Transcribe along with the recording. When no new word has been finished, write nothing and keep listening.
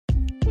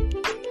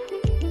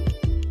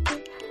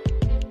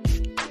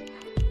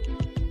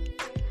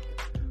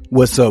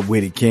What's up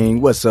with it,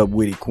 King? What's up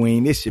with it,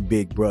 Queen? It's your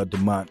big bro,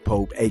 Demont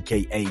Pope,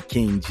 a.k.a.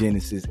 King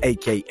Genesis,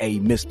 a.k.a.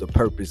 Mr.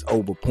 Purpose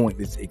over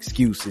pointless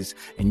excuses,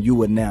 and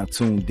you are now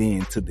tuned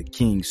in to the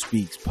King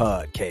Speaks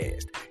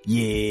podcast.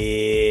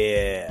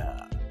 Yeah.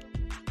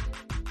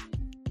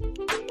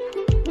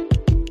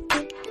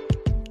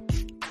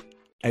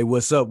 Hey,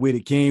 what's up with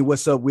it, King?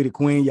 What's up with it,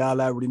 Queen?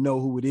 Y'all already know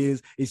who it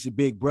is. It's your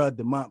big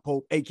brother, Demont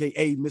Pope,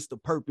 a.k.a.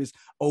 Mr. Purpose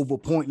over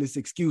pointless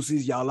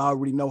excuses. Y'all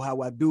already know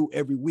how I do.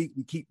 Every week,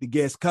 we keep the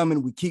guests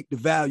coming. We keep the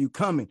value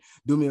coming.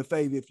 Do me a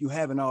favor, if you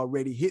haven't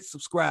already, hit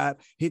subscribe,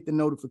 hit the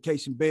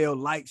notification bell,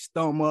 like,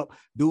 thumb up,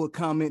 do a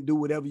comment, do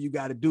whatever you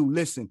got to do.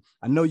 Listen,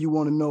 I know you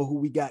want to know who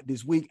we got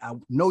this week. I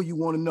know you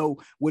want to know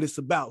what it's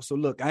about. So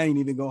look, I ain't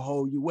even going to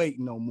hold you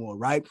waiting no more,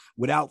 right?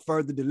 Without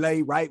further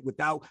delay, right?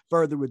 Without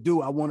further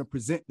ado, I want to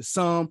present the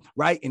sum,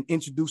 right, and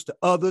introduce to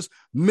others,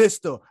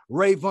 Mr.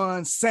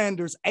 Rayvon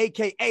Sanders,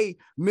 aka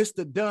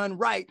Mr. Done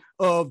Right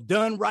of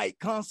Done Right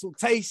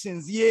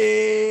Consultations.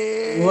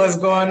 Yeah. What's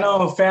going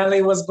on,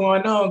 family? What's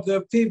going on,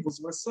 good peoples?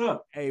 What's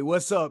up? Hey,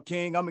 what's up,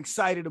 King? I'm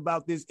excited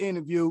about this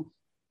interview.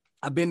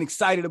 I've been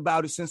excited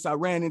about it since I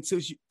ran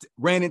into you,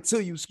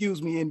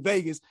 in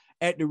Vegas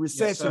at the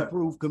Recession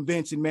Proof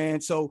Convention,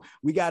 man. So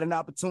we got an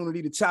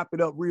opportunity to chop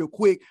it up real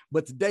quick.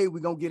 But today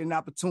we're going to get an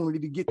opportunity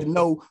to get to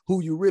know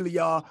who you really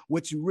are,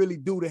 what you really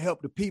do to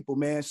help the people,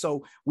 man.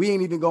 So we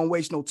ain't even going to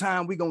waste no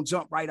time. We're going to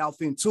jump right off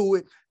into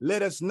it.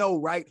 Let us know,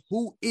 right,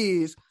 who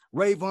is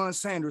Rayvon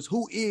Sanders?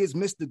 Who is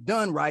Mr.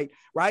 Done Right,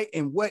 right?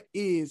 And what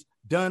is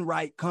Done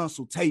Right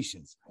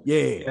Consultations?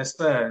 Yeah. Yes,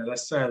 sir.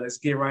 Yes, sir. Let's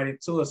get right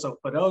into it. So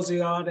for those of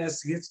y'all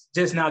that's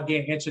just now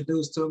getting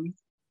introduced to me,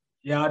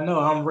 y'all know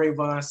I'm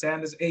Rayvon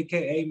Sanders,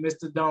 a.k.a.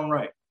 Mr. Done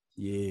Right.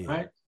 Yeah.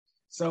 Right?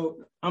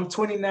 So I'm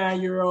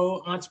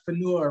 29-year-old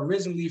entrepreneur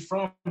originally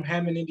from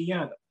Hammond,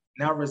 Indiana,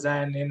 now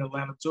residing in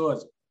Atlanta,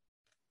 Georgia.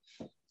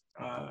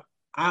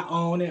 I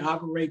own and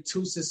operate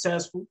two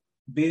successful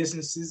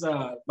businesses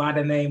by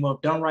the name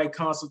of Done Right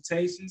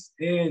Consultations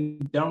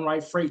and Done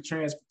Right Freight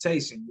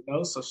Transportation,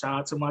 so shout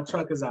out to my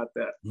truckers out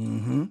there.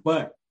 Mm-hmm.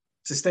 But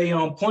to stay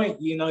on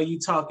point, you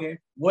talking,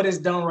 what is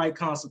Done Right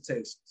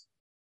Consultations?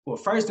 Well,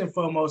 first and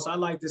foremost, I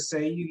like to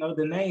say,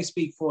 the name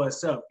speak for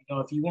itself.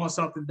 If you want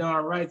something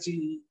done right,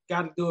 you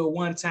got to do it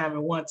one time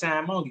and one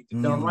time only,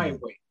 the done right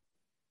way,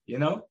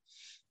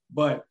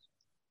 But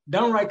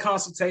Done Right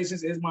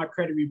Consultations is my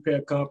credit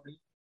repair company,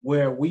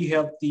 where we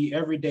help the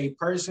everyday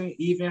person,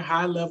 even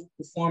high-level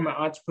performing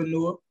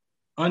entrepreneur,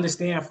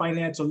 understand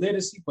financial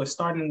literacy, but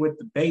starting with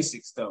the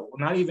basics, though.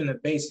 Well, not even the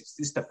basics,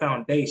 it's the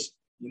foundation,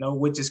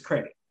 which is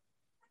credit.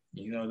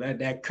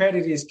 That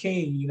credit is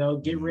king,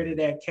 get rid of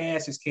that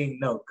cash is king.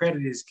 No,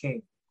 credit is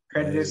king.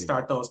 Credit is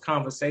start those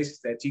conversations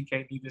that you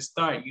can't even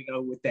start,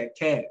 with that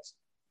cash.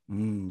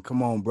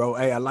 Come on, bro.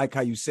 Hey, I like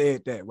how you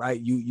said that, right?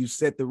 You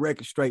set the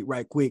record straight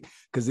right quick,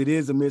 because it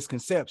is a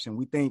misconception.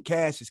 We think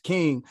cash is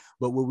king,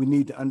 but what we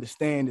need to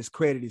understand is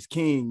credit is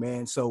king,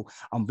 man. So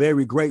I'm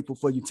very grateful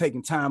for you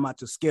taking time out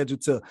your schedule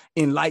to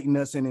enlighten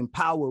us and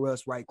empower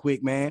us right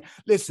quick, man.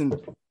 Listen,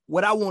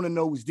 what I want to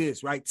know is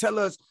this, right? Tell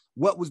us,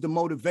 what was the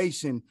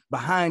motivation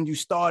behind you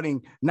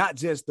starting not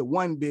just the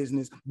one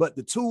business, but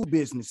the two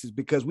businesses?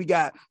 Because we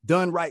got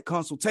Done Right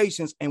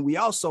Consultations and we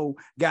also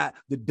got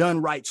the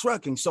Done Right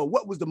Trucking. So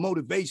what was the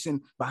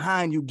motivation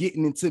behind you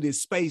getting into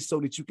this space so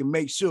that you can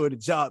make sure the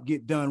job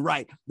get done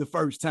right the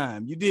first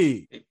time? You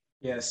did.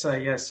 Yes, sir.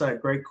 Yes, sir.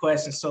 Great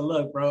question. So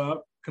look, bro, I'm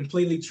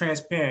completely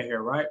transparent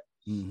here, right?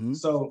 Mm-hmm.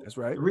 So that's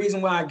right. The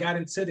reason why I got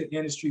into the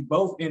industry,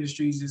 both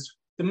industries, is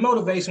the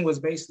motivation was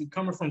basically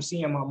coming from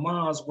seeing my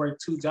mom's work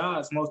two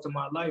jobs most of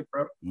my life,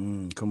 bro.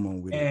 Come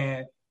on with it.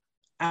 And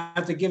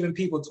after giving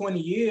people 20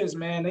 years,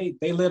 man,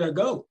 they let her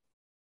go,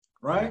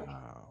 right?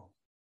 Wow.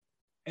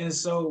 And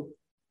so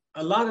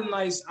a lot of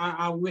nights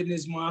I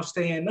witnessed mom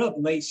staying up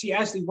late. She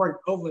actually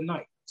worked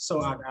overnight.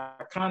 So I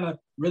kind of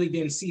really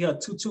didn't see her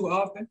too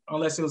often,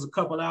 unless it was a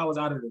couple hours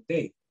out of the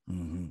day.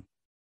 Mm-hmm.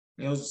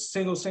 It was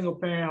a single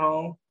parent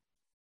home.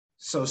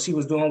 So she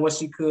was doing what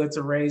she could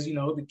to raise,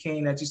 the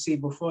king that you see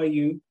before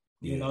you,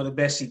 the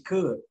best she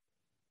could.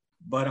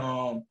 But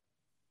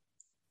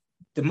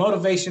the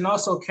motivation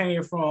also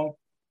came from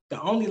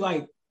the only,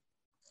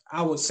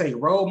 I would say,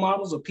 role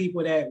models or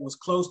people that was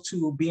close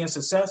to being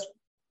successful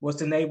was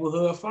the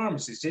neighborhood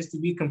pharmacists, just to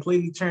be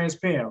completely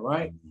transparent,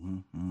 right? Mm-hmm.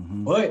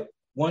 Mm-hmm. But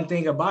one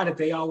thing about it,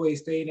 they always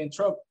stayed in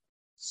trouble.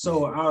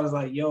 So I was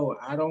like,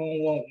 I don't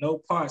want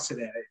no parts of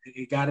that.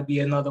 It got to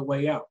be another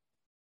way out.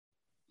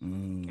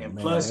 And man,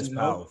 plus, that's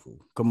powerful.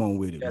 Come on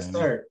with it, yes, man.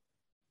 Yes, sir.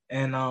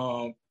 And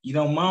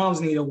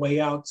moms need a way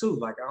out too.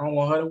 Like, I don't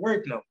want her to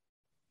work no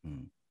more.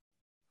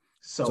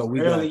 So we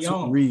got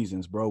two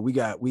reasons, bro. We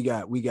got.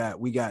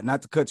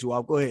 Not to cut you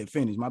off. Go ahead,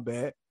 finish. My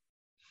bad.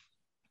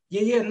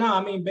 No,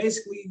 I mean,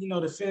 basically,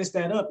 to finish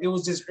that up, it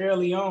was just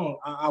early on.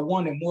 I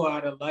wanted more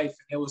out of life,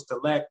 and it was the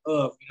lack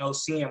of,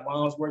 seeing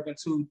moms working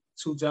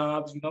two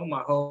jobs,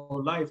 my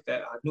whole life,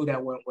 that I knew that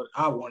wasn't what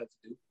I wanted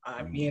to do.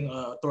 Me and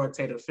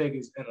authoritative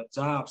figures in a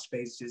job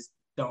space just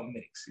don't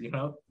mix, you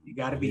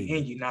got to be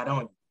in you, not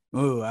on you.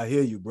 Oh, I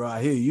hear you, bro.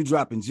 I hear you. You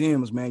dropping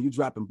gems, man. You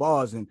dropping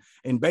bars.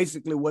 And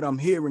basically what I'm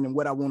hearing and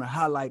what I want to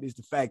highlight is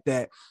the fact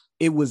that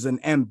it was an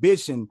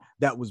ambition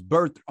that was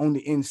birthed on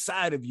the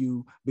inside of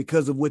you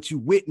because of what you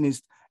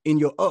witnessed in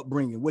your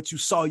upbringing, what you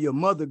saw your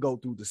mother go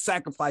through, the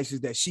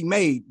sacrifices that she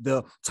made,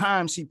 the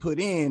time she put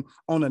in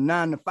on a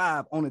 9 to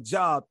 5, on a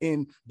job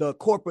in the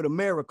corporate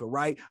America,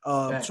 right?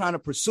 Trying to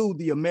pursue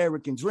the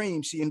American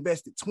dream. She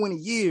invested 20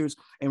 years,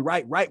 and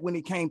right when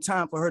it came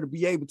time for her to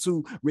be able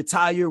to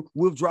retire,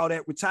 withdraw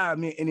that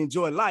retirement and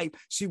enjoy life,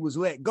 she was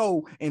let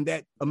go, and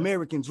that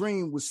American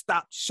dream was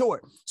stopped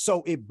short.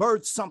 So it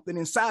birthed something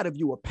inside of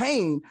you, a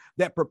pain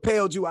that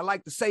propelled you. I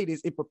like to say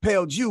this, it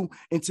propelled you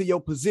into your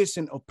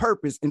position of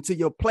purpose, into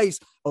your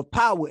place of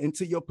power,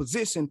 into your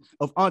position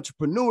of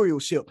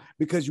entrepreneurship,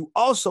 because you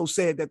also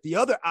said that the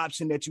other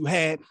option that you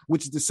had,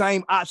 which is the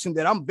same option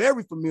that I'm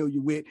very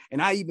familiar with,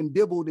 and I even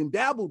dibbled and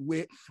dabbled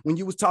with when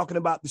you was talking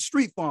about the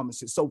street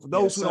pharmacist. So for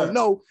those who don't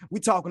know, we're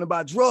talking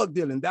about drug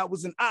dealing. That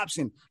was an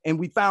option. And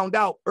we found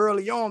out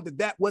early on that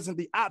that wasn't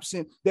the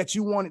option that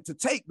you wanted to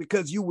take,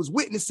 because you was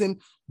witnessing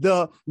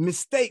the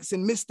mistakes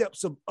and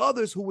missteps of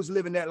others who was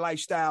living that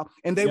lifestyle,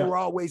 and they were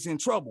always in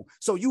trouble.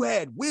 So you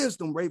had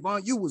wisdom,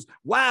 Rayvon. You was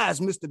wise,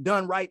 Mr.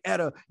 Dunn, right?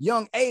 At a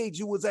young age,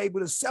 you was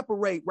able to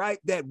separate, right,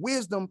 that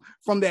wisdom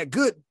from that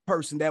good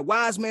person, that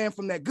wise man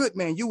from that good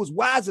man. You was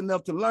wise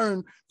enough to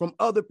learn from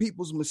other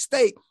people's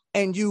mistake,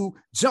 and you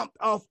jumped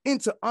off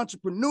into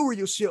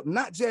entrepreneurship,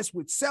 not just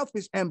with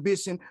selfish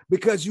ambition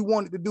because you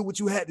wanted to do what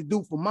you had to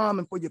do for mom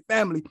and for your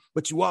family,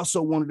 but you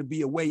also wanted to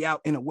be a way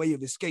out and a way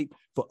of escape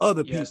for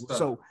other people. Sir.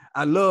 So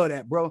I love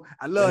that, bro.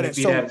 I love that.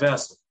 Be that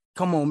vessel.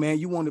 Come on, man.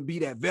 You want to be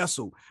that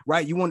vessel,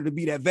 right? You wanted to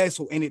be that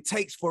vessel. And it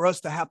takes for us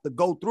to have to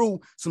go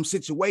through some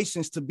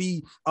situations to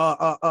be,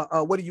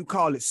 what do you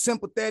call it?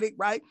 Sympathetic,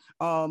 right?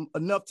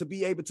 Enough to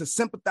be able to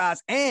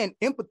sympathize, and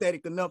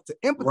empathetic enough to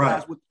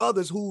empathize with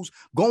others who's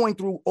going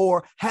through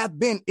or have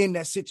been in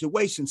that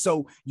situation.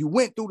 So you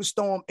went through the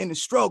storm and the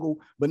struggle,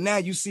 but now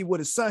you see where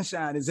the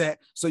sunshine is at.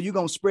 So you're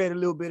going to spread a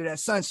little bit of that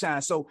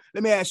sunshine. So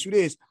let me ask you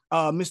this.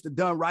 Mr.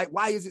 Dunn, right?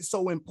 Why is it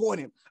so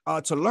important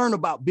to learn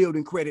about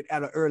building credit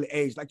at an early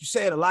age? Like you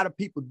said, a lot of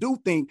people do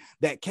think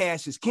that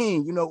cash is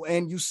king, you know,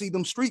 and you see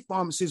them street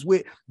pharmacists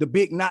with the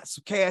big knots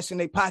of cash in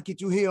their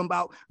pocket. You hear them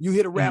about, you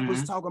hear the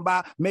rappers talking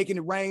about making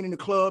it rain in the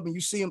club, and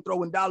you see them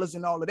throwing dollars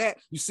and all of that.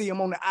 You see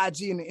them on the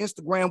IG and the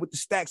Instagram with the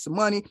stacks of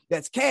money.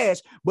 That's cash.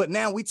 But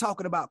now we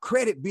talking about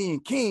credit being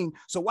king.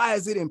 So why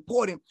is it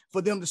important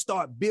for them to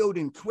start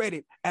building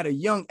credit at a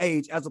young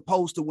age, as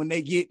opposed to when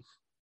they get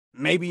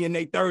maybe in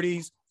their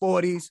 30s,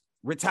 40s,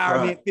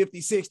 retirement,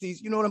 50s,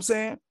 60s? You know what I'm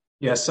saying?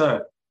 Yes,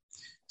 sir.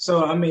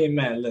 So, I mean,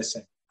 man,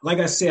 listen, like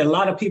I said, a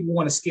lot of people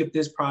want to skip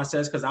this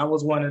process, because I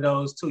was one of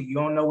those too. You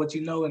don't know what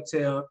you know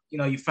until, you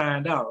know, you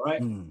find out,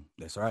 right?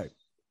 That's right.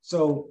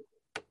 So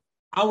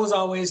I was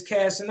always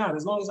cashing out.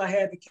 As long as I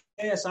had the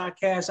cash, I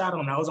cash out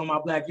on it. I was on my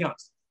Black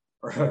Youngster.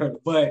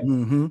 But,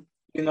 you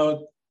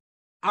know,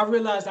 I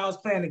realized I was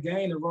playing the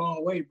game the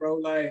wrong way, bro.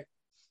 Like,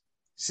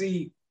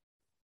 see,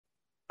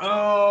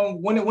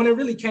 when it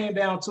really came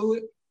down to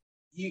it,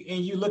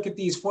 you look at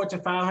these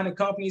Fortune 500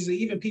 companies, or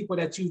even people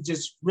that you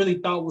just really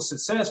thought was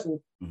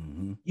successful,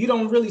 you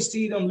don't really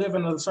see them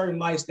living a certain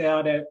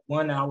lifestyle that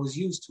one I was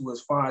used to,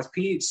 as far as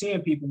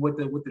seeing people with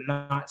the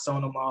knots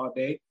on them all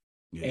day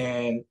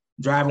and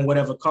driving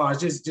whatever cars,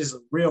 just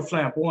real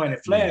flamboyant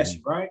and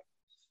flashy, right?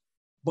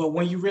 But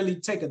when you really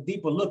take a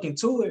deeper look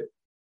into it,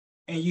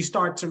 and you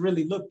start to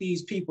really look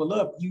these people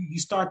up, you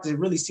start to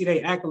really see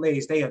their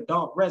accolades, they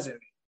adult resume,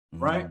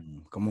 right?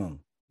 Come on.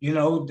 You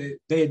know,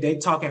 they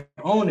talking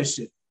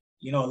ownership.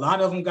 You know, a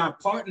lot of them got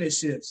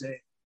partnerships. And,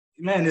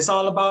 man, it's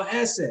all about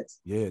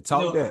assets. Yeah,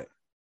 talk that.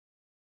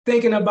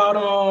 Thinking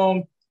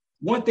about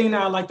one thing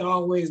that I like to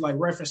always like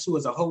reference to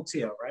is a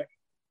hotel, right?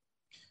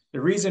 The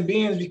reason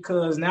being is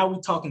because now we're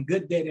talking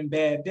good debt and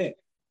bad debt.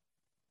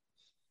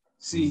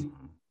 See,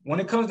 when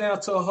it comes down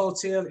to a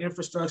hotel,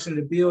 infrastructure,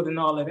 the build and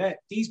all of that,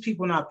 these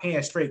people not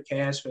paying straight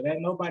cash for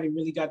that. Nobody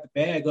really got the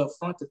bag up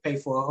front to pay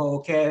for a whole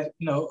cash,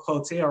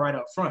 hotel right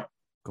up front.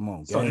 Come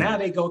on. So now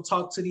they go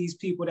talk to these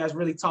people that's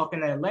really talking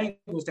that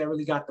language, that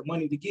really got the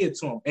money to give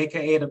to them,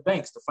 aka the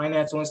banks, the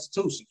financial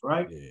institutions,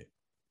 right? Yeah.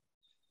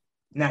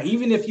 Now,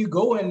 even if you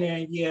go in there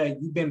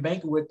and you've been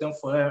banking with them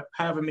for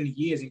however many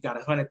years, you got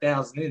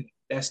 100,000 in it,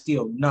 that's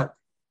still nothing,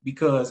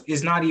 because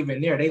it's not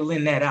even there. They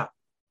lend that out.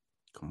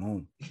 Come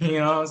on. You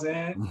know what I'm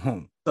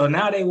saying? So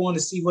now they want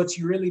to see what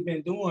you really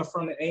been doing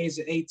from the age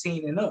of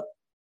 18 and up.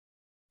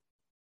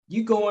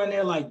 You go in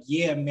there like,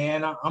 yeah,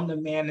 man, I'm the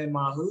man in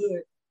my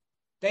hood.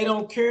 They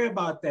don't care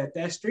about that.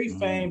 That street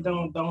fame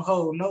don't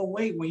hold no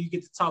weight when you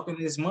get to talking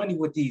this money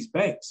with these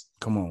banks.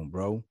 Come on,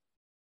 bro.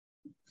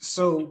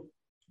 So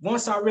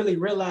once I really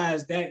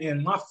realized that,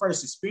 and my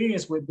first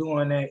experience with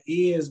doing that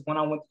is when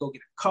I went to go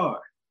get a car.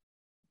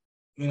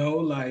 You know,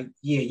 like,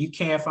 yeah, you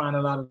can't find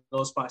a lot of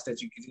those spots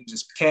that you can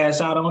just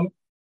cash out on it.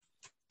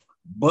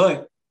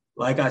 But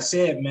like I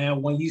said,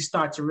 man, when you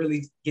start to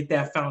really get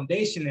that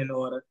foundation in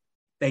order,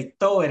 they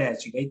throw it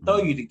at you. They throw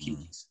you the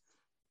keys.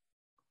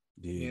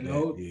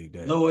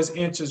 Lowest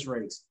interest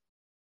rates,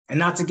 And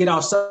not to get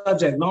off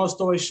subject, long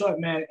story short,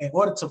 man, in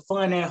order to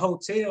fund that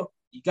hotel,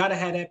 you got to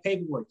have that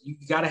paperwork. You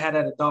got to have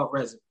that adult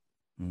resume.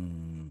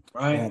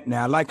 Right.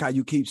 Now, I like how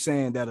you keep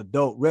saying that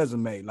adult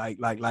resume.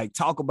 Like,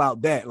 talk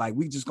about that. Like,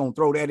 we just gonna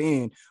throw that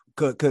in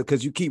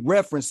because you keep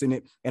referencing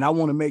it, and I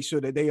want to make sure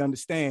that they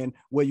understand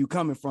where you're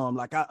coming from.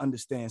 Like I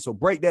understand. So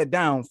break that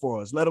down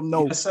for us. Let them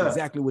know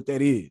exactly what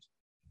that is.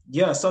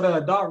 Yeah. So the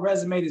adult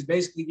resume is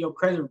basically your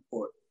credit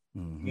report.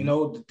 You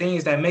know, the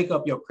things that make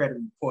up your credit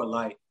report,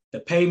 like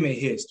the payment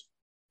history,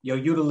 your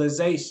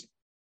utilization,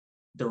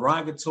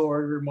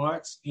 derogatory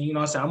remarks. And you know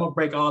what I'm saying? I'm gonna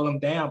break all them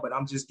down, but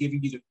I'm just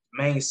giving you the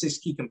main 6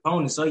 key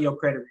components of your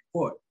credit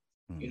report.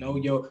 You know,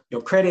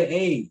 your credit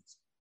aids,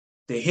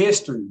 the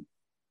history,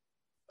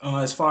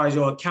 as far as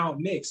your account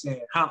mix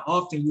and how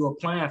often you're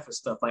applying for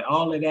stuff. Like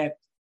all of that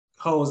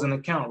holds an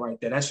account right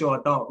there. That's your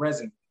adult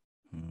resume.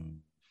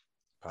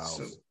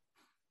 So,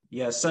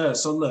 yes, sir.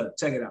 So look,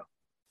 check it out.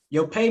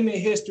 Your payment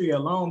history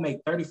alone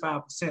make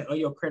 35% of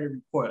your credit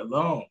report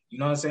alone. You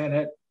know what I'm saying?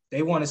 That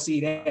they want to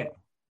see that.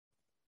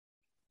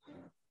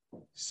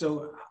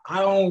 So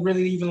I don't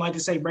really even like to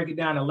say break it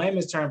down in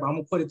layman's term, but I'm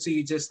gonna put it to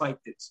you just like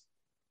this.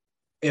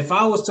 If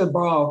I was to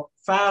borrow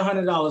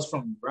 $500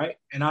 from you, right,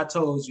 and I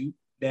told you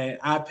that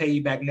I pay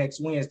you back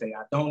next Wednesday,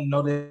 I don't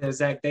know the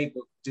exact date,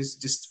 but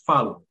just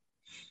follow me.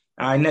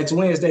 All right, next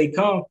Wednesday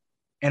come,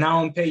 and I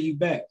don't pay you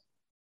back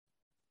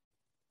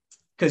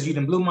because you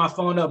done blew my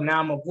phone up. Now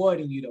I'm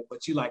avoiding you though,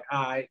 but you like,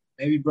 all right,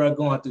 maybe bro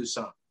going through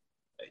something.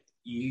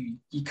 You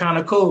kind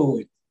of cool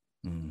with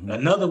it.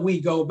 Another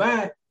week go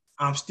by.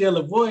 I'm still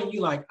avoiding you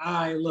like, all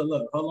right,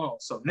 look, hold on.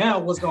 So now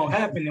what's going to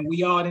happen? And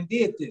we all done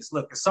did this.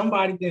 Look, if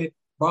somebody did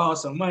borrow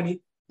some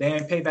money, they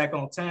didn't pay back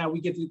on time. We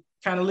get to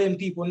kind of letting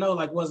people know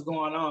like what's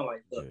going on.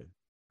 Like, look,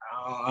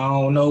 I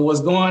don't know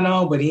what's going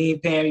on, but he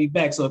ain't paying me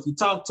back. So if you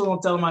talk to him,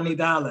 tell him I need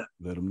to holler.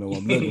 Let him know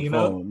I'm looking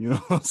for him. You know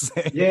what I'm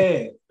saying?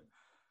 Yeah.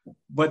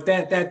 But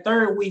that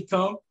third week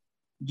come,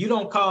 you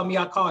don't call me,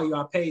 I call you,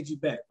 I paid you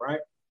back, right?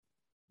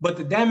 But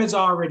the damage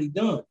already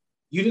done.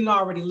 You didn't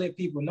already let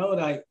people know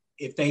that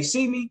if they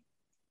see me,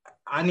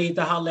 I need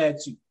to holler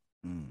at you,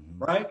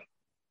 right?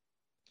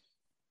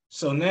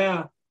 So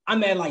now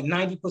I'm at like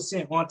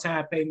 90%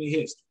 on-time payment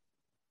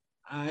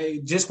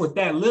history. Just with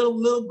that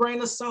little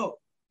grain of salt,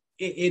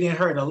 it didn't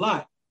hurt a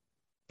lot.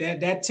 That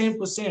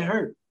 10%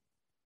 hurt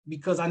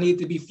because I need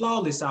to be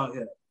flawless out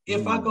here.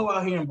 If I go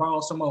out here and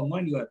borrow some more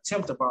money or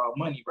attempt to borrow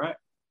money, right?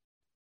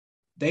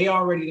 They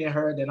already didn't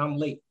heard that I'm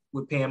late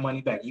with paying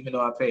money back, even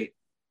though I paid.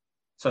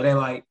 So they're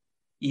like,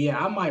 yeah,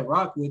 I might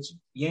rock with you.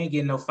 You ain't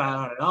getting no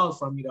 $500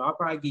 from me though. I'll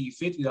probably give you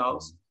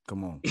 $50.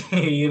 Come on.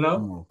 You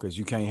know? Because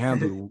you can't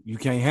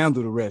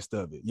handle the rest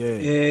of it. Yeah.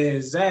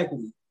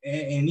 Exactly.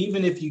 And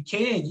even if you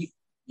can,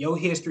 your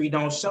history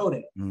don't show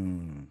that.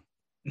 You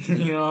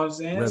know what I'm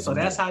saying? Resume. So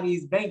that's how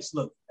these banks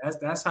look.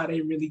 That's how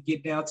they really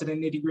get down to the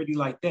nitty-gritty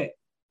like that.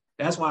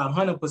 That's why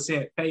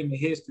 100% payment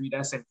history,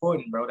 that's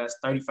important, bro. That's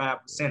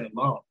 35%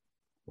 alone.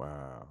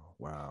 Wow.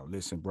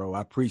 Listen, bro,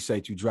 I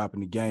appreciate you dropping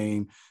the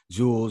game.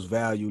 Jules,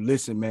 value.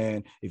 Listen,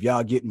 man, if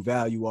y'all getting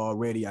value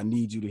already, I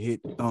need you to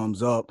hit the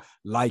thumbs up,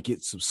 like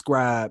it,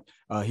 subscribe,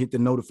 hit the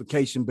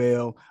notification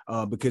bell,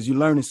 because you're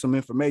learning some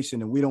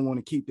information and we don't want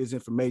to keep this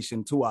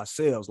information to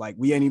ourselves. Like,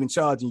 we ain't even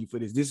charging you for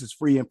this. This is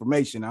free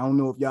information. I don't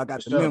know if y'all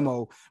got the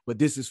memo, but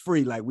this is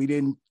free. Like, we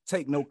didn't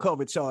take no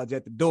cover charge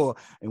at the door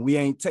and we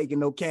ain't taking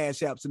no cash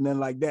apps and nothing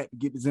like that to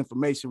get this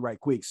information right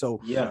quick. So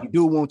we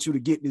do want you to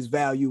get this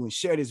value and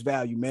share this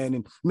value, man.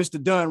 And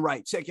Mr.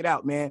 Dunright, check it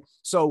out, man.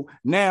 So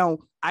now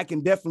I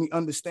can definitely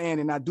understand,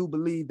 and I do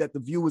believe that the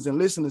viewers and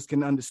listeners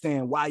can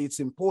understand why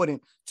it's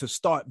important to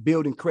start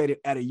building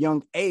credit at a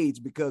young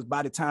age, because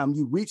by the time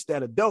you reach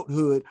that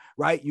adulthood,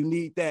 right, you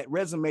need that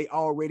resume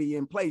already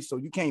in place. So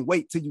you can't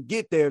wait till you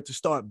get there to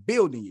start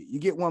building it. You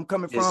get where I'm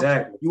coming from?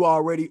 Exactly. You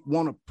already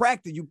want to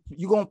practice.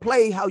 You're going to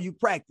play how you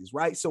practice,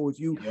 right? So if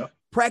you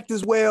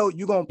practice well,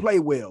 you're going to play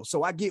well.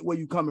 So I get where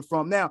you're coming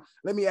from. Now,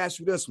 let me ask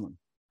you this one.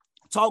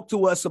 Talk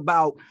to us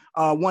about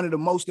one of the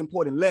most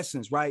important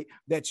lessons, right,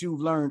 that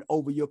you've learned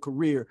over your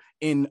career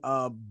in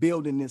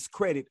building this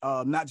credit,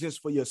 not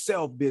just for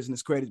yourself,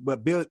 business credit,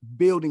 but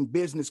building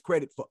business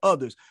credit for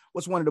others.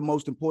 What's one of the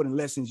most important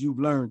lessons you've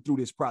learned through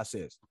this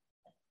process?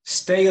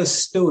 Stay a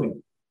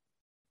student.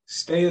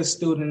 Stay a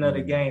student of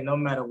the game, no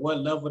matter what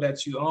level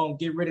that you own.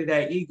 Get rid of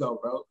that ego,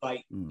 bro.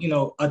 Like, you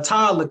know, a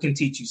toddler can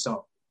teach you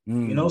something,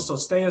 you know, so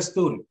stay a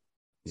student.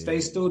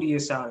 Stay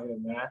studious out here,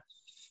 man.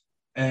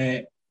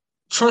 And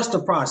trust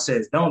the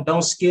process.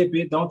 Don't skip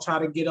it. Don't try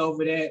to get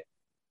over that.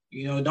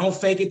 You know, don't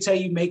fake it till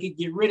you make it.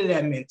 Get rid of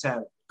that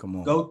mentality. Come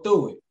on. Go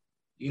through it.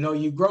 You know,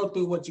 you grow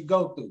through what you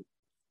go through.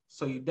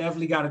 So you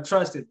definitely got to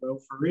trust it, bro,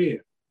 for real.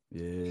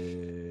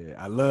 Yeah,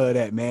 I love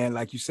that, man.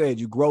 Like you said,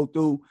 you grow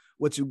through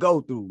what you go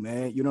through,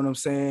 man. You know what I'm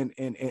saying?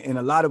 And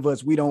a lot of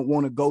us, we don't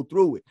want to go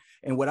through it.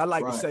 And what I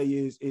like to say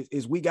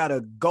is we got to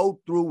go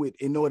through it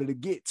in order to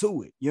get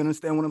to it. You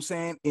understand what I'm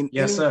saying? In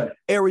any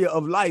area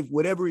of life,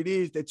 whatever it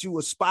is that you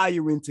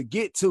aspiring to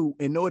get to,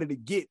 in order to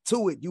get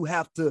to it, you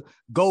have to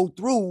go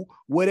through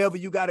whatever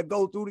you got to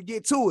go through to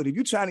get to it. If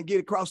you're trying to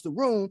get across the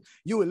room,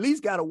 you at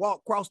least got to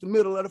walk across the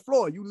middle of the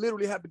floor. You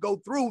literally have to go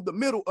through the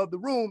middle of the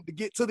room to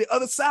get to the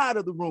other side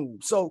of the room.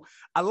 So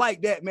I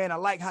like that, man. I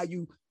like how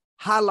you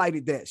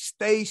highlighted that.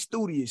 Stay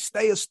studious,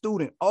 stay a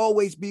student,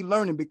 always be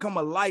learning, become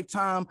a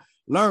lifetime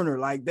learner.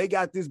 Like they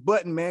got this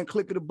button, man,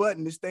 click of the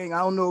button, this thing. I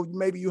don't know,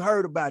 maybe you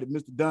heard about it,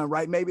 Mr. Dunn,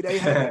 right? Maybe they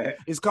have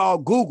it's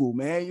called Google,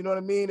 man. You know what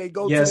I mean? They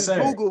go to this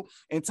Google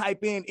and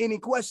type in any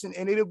question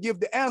and it'll give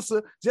the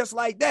answer just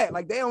like that.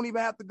 Like they don't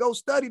even have to go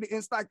study the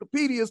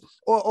encyclopedias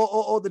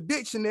or the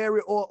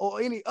dictionary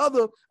or any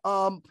other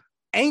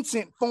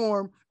ancient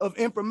form of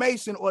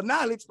information or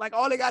knowledge. Like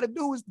all they got to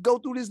do is go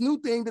through this new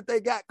thing that they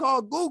got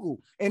called Google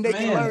and they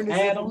can learn this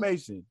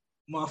information.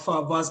 My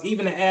fault, boss.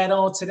 Even to add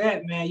on to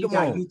that, man, you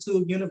got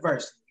YouTube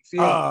University.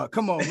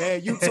 Come on, man.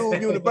 YouTube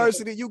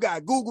University, you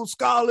got Google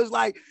Scholars.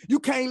 Like you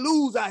can't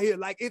lose out here.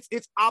 Like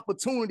it's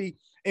opportunity,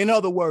 in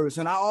other words.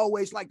 And I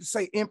always like to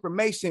say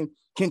information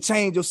can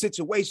change your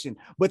situation,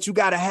 but you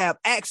got to have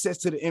access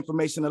to the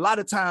information. A lot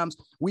of times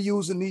we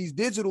using these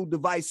digital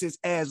devices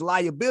as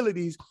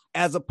liabilities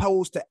as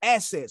opposed to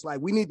assets.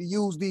 Like we need to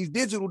use these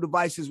digital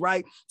devices,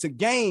 right, to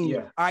gain,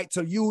 all right,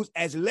 to use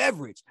as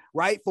leverage,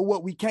 right, for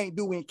what we can't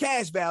do in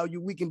cash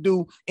value, we can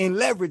do in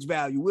leverage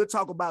value. We'll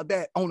talk about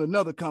that on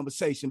another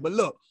conversation. But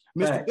look,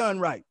 Mr. Dunn,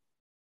 right,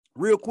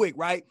 real quick,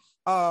 right?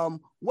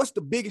 What's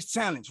the biggest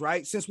challenge,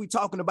 right? Since we're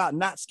talking about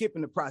not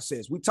skipping the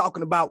process, we're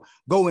talking about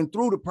going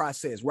through the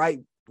process, right?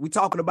 We're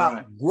talking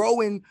about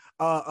growing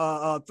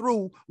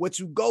through what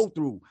you go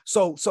through.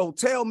 So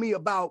tell me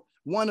about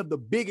one of the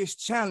biggest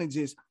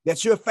challenges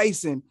that you're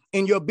facing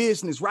in your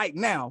business right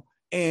now,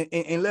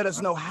 and let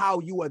us know how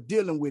you are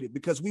dealing with it,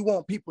 because we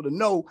want people to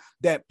know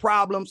that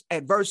problems,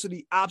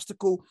 adversity,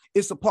 obstacle,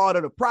 it's a part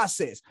of the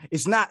process.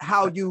 It's not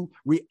how you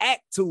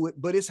react to it,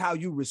 but it's how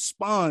you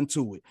respond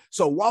to it.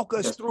 So walk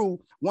us through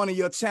one of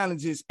your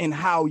challenges and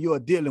how you're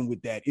dealing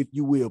with that, if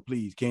you will,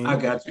 please, Ken. I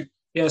got you.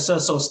 Yeah, so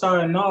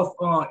starting off,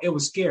 it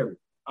was scary,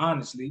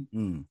 honestly,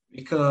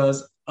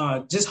 because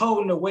just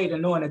holding the weight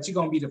and knowing that you're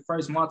going to be the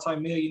first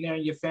multimillionaire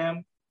in your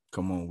family.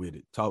 Come on with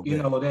it. Talk. You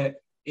know that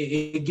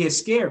it gets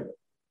scary,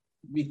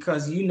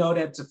 because you know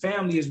that the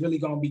family is really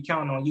going to be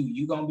counting on you.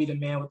 You're going to be the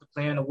man with the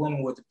plan, the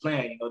woman with the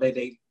plan. You know,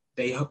 they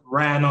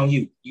ride on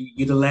you.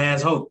 You're the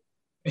last hope.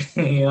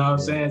 You know what I'm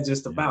saying?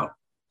 Just about.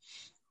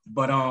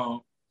 But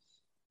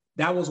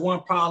that was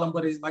one problem.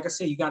 But it's like I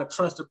said, you got to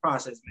trust the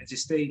process, man.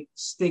 Just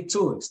stick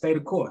to it. Stay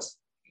the course.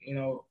 You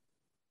know,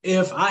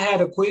 if I had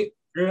to quit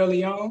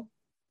early on,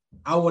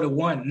 I would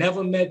have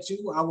never met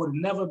you. I would have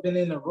never been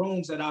in the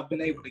rooms that I've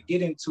been able to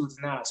get into to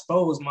now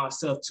expose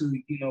myself to,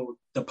 you know,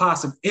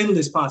 the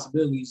endless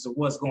possibilities of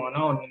what's going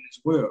on in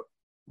this world.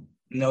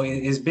 You know,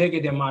 it's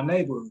bigger than my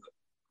neighborhood.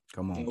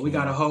 Come on. You know, we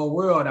got a whole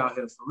world out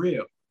here for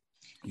real.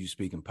 You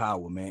speaking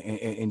power, man.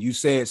 And you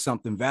said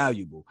something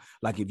valuable.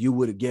 Like if you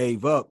would have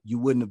gave up, you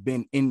wouldn't have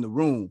been in the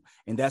room.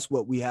 And that's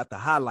what we have to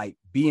highlight,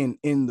 being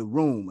in the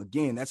room.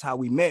 Again, that's how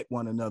we met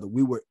one another.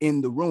 We were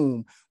in the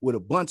room with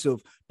a bunch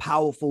of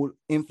powerful,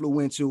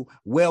 influential,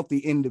 wealthy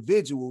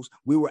individuals.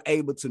 We were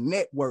able to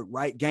network,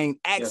 right? Gain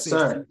access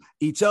to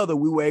each other.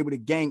 We were able to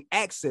gain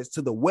access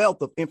to the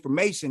wealth of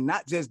information,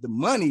 not just the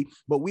money,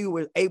 but we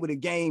were able to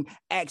gain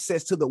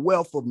access to the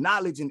wealth of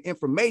knowledge and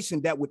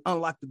information that would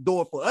unlock the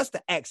door for us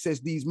to access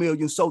these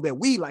millions, so that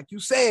we, like you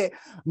said,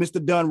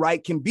 Mr. Dunn,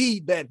 right, can be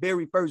that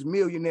very first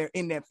millionaire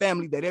in that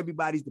family that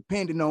everybody's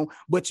depending on.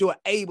 But you're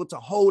able to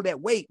hold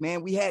that weight,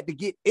 man. We had to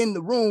get in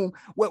the room.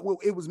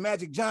 It was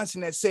Magic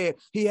Johnson that said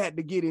he had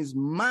to get his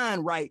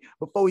mind right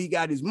before he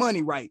got his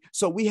money right.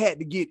 So we had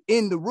to get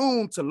in the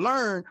room to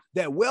learn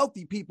that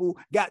wealthy people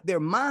got their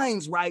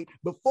minds right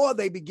before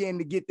they begin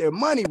to get their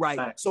money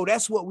right. So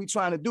that's what we're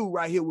trying to do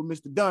right here with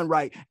Mr. Dunn,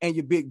 right, and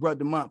your big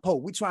brother Mont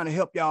Pope. We're trying to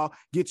help y'all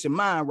get your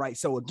mind right.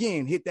 So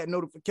again, hit that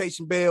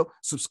notification bell,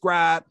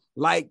 subscribe,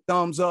 like,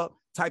 thumbs up,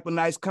 type a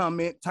nice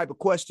comment, type a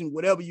question,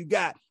 whatever you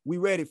got. We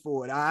ready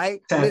for it, all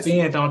right? Tap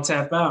in, don't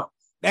tap out.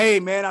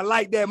 Hey, man, I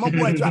like that. My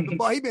boy dropping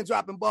ball. He been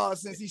dropping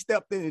balls since he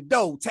stepped in the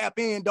door. Tap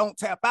in, don't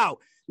tap out.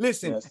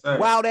 Listen,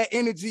 while that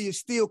energy is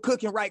still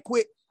cooking right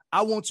quick,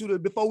 I want you to,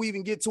 before we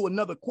even get to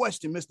another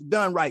question, Mr.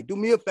 Dunn, right, do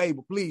me a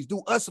favor, please.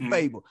 Do us a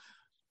favor.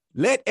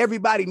 Let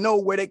everybody know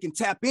where they can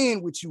tap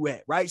in with you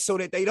at, right? So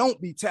that they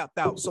don't be tapped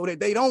out, so that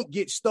they don't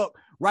get stuck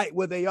right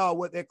where they are,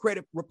 what their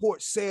credit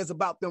report says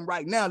about them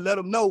right now. Let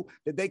them know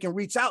that they can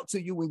reach out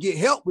to you and get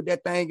help with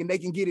that thing, and they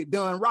can get it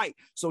done right.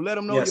 So let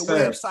them know your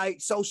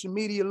website, social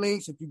media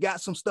links. If you got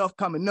some stuff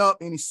coming up,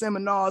 any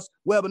seminars,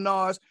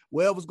 webinars,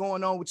 whatever's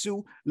going on with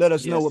you, let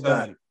us know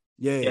about it.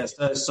 Yeah. Yes,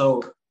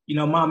 so, you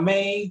know, my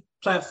main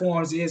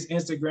platforms is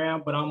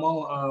Instagram, but I'm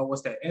on,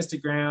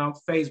 Instagram,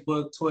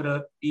 Facebook,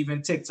 Twitter,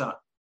 even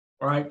TikTok.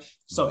 right?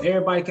 So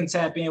everybody can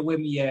tap in with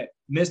me at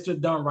Mr.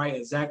 Done Right,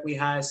 exactly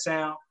how it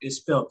sounds. It's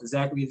spelled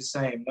exactly the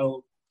same,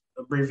 no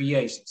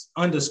abbreviations,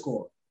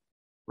 underscore,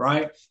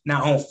 right?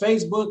 Now on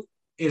Facebook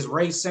is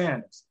Ray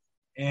Sanders.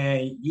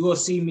 And you will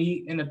see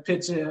me in the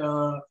picture.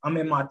 I'm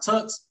in my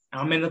tux.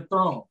 I'm in the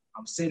throne.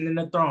 I'm sitting in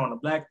the throne, the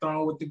black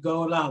throne with the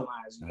gold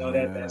outlines. You know,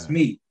 that's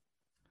me.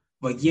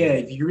 But yeah,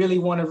 if you really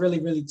want to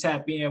really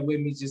tap in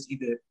with me, just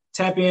either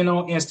tap in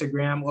on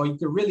Instagram, or you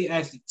could really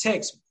actually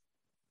text me.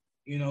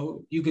 You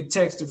know, you could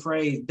text the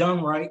phrase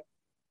 "done right"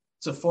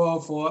 to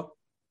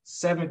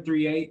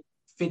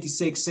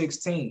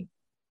 404-738-5616.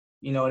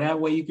 You know, that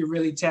way you can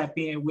really tap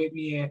in with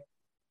me and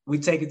we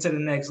take it to the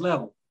next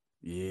level.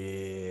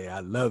 Yeah,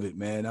 I love it,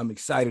 man. I'm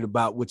excited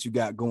about what you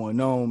got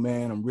going on,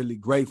 man. I'm really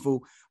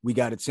grateful we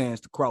got a chance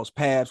to cross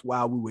paths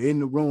while we were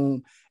in the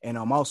room. And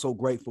I'm also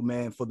grateful,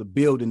 man, for the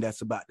building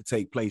that's about to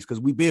take place,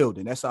 because we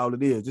building. That's all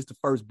it is. It's the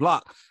first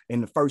block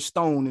and the first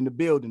stone in the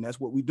building.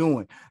 That's what we're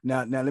doing.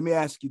 Now, let me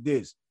ask you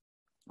this.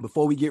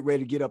 Before we get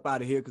ready to get up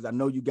out of here, because I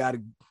know you got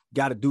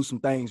to do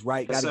some things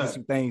right, got to get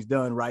some things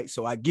done right.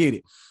 So I get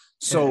it.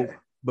 So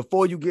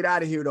before you get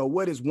out of here, though,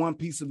 what is one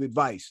piece of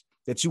advice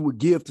that you would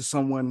give to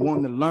someone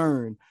wanting to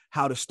learn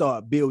how to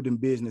start building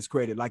business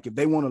credit? Like if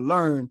they want to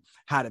learn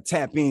how to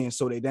tap in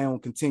so they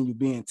don't continue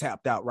being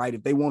tapped out, right?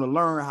 If they want to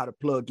learn how to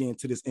plug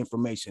into this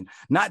information,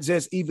 not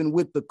just even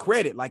with the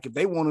credit, like if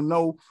they want to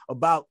know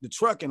about the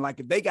trucking, like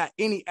if they got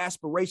any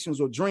aspirations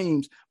or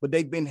dreams, but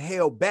they've been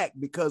held back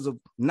because of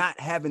not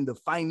having the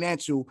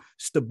financial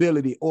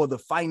stability or the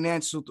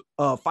financial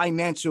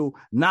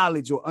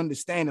knowledge or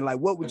understanding, like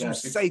what would you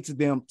say to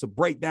them to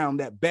break down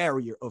that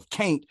barrier of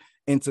can't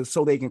into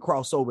so they can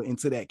cross over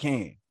into that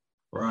can?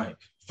 Right.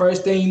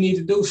 First thing you need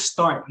to do,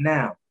 start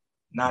now.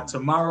 Not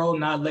tomorrow,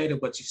 not later,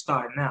 but you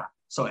start now.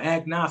 So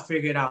act now,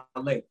 figure it out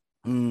later.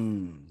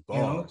 You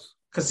know?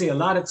 Because see, a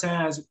lot of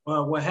times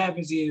what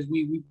happens is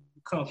we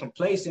become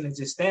complacent and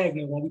just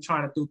stagnant when we're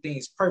trying to do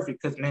things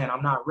perfect because, man,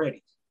 I'm not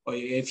ready. Or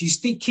if you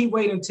keep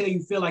waiting until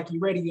you feel like you're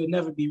ready, you'll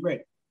never be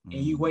ready. And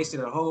you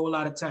wasted a whole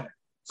lot of time.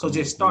 So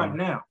just start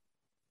now,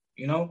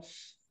 you know?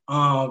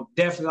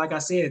 Definitely, like I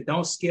said,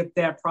 don't skip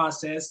that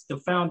process. The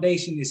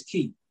foundation is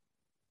key.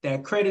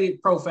 That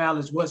credit profile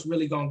is what's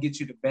really going to get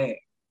you the bag.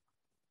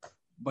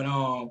 But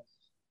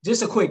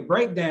just a quick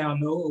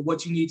breakdown, though, of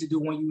what you need to do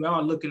when you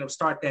are looking to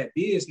start that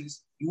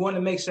business. You want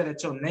to make sure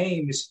that your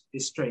name is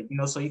straight, you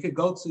know, so you could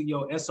go to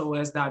your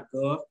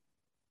sos.gov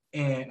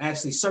and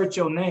actually search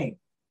your name.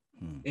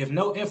 If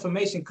no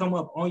information come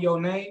up on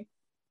your name,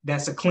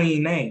 that's a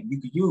clean name.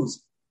 You could use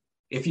it.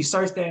 If you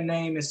search that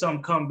name and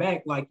something come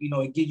back, like, you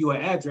know, it give you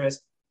an address,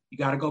 you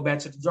got to go back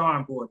to the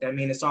drawing board. That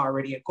means it's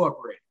already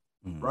incorporated,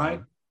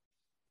 right?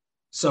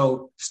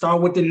 So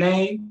start with the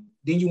name.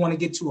 Then you want to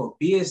get to a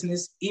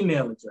business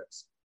email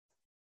address.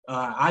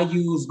 I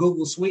use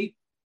Google Suite,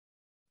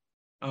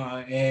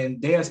 and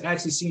they're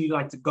actually seeing you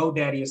like to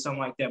GoDaddy or something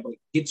like that, but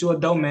get you a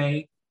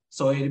domain.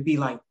 So it'd be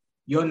like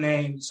your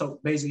name. So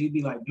basically it'd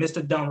be like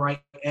Mr. Done Right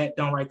at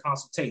Done Right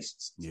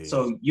Consultations. Yeah.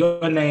 So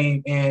your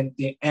name and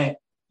then at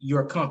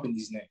your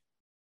company's name.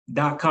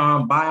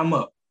 .com, buy them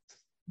up.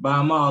 Buy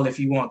them all if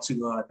you want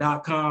to.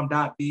 .com,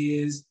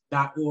 .biz,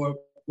 .org,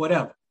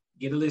 whatever.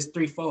 Get a list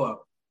 3-4 of them.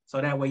 So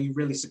that way you're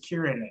really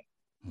securing it.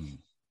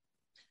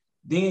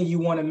 Then you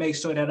want to make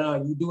sure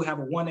that you do have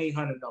a 1-800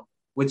 number,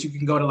 which you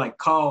can go to like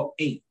call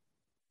 8,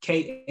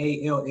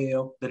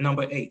 KALL, the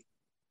number 8.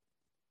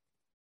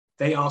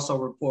 They also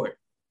report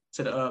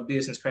to the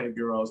business credit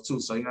bureaus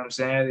too. So you know what I'm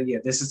saying? Yeah,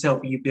 this is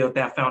helping you build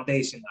that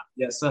foundation up.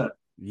 Yes, sir.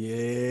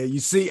 Yeah, you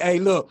see, hey,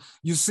 look,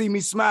 you see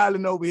me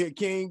smiling over here,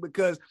 King,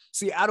 because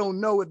see, I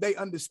don't know if they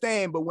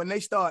understand, but when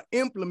they start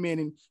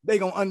implementing, they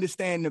gonna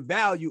understand the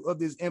value of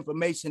this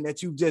information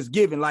that you've just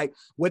given. Like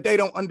what they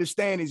don't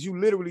understand is you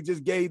literally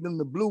just gave them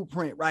the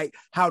blueprint, right?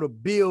 How to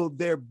build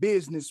their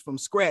business from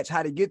scratch,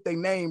 how to get their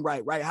name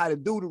right, how to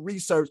do the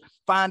research,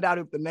 find out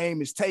if the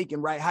name is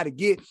taken, right? How to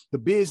get the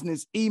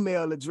business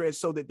email address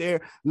so that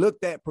they're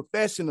looked at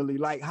professionally,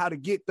 like how to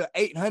get the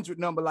 800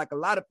 number. Like a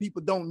lot of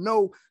people don't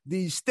know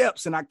these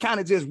steps. And I kind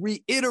of just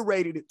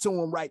reiterated it to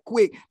them right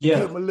quick. Yeah.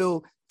 Give them a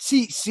little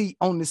cheat sheet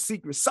on the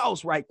secret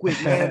sauce right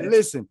quick, man.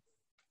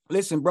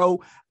 Listen,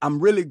 bro, I'm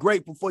really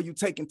grateful for you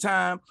taking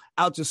time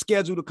out your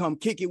schedule to come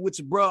kick it with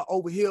your bro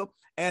over here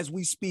as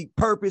we speak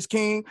purpose,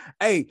 King.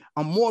 Hey,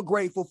 I'm more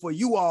grateful for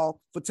you all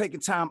for taking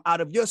time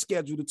out of your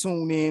schedule to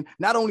tune in.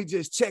 Not only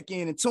just check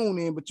in and tune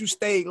in, but you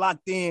stayed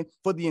locked in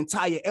for the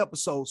entire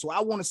episode. So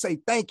I want to say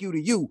thank you to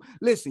you.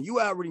 Listen, you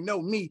already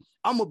know me.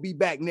 I'm going to be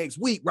back next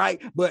week, right?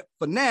 But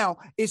for now,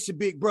 it's your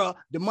big bro,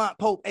 DeMont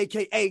Pope,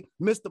 a.k.a.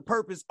 Mr.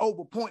 Purpose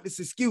over Pointless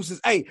Excuses.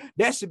 Hey,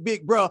 that's your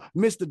big bro,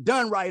 Mr.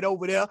 Done Right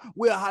over there.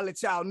 We'll holler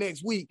at y'all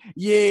next week.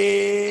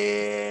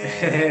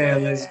 Yeah.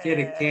 Let's get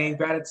it, King.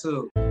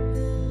 Gratitude.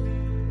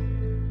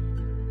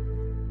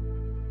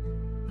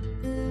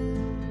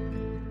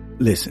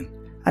 Listen,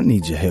 I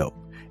need your help.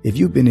 If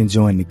you've been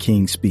enjoying the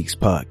King Speaks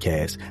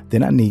podcast,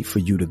 then I need for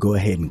you to go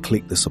ahead and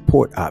click the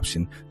support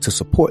option to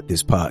support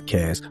this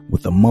podcast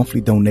with a monthly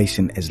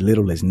donation as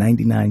little as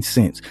 99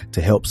 cents to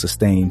help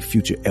sustain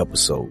future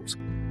episodes.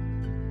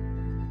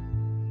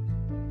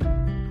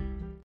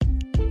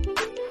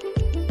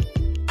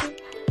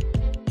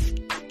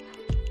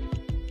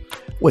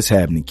 What's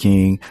happening,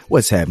 King?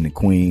 What's happening,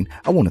 Queen?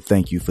 I want to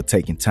thank you for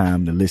taking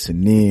time to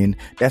listen in.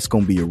 That's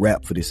going to be a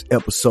wrap for this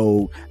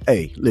episode.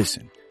 Hey,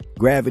 listen.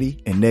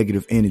 Gravity and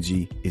negative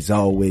energy is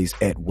always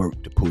at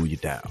work to pull you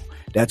down.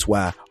 That's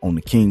why on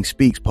the King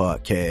Speaks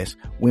podcast,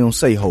 we don't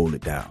say hold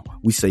it down.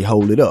 We say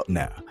hold it up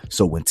now.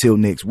 So until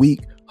next week,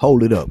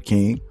 hold it up,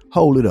 King.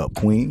 Hold it up,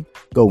 Queen.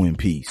 Go in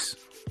peace.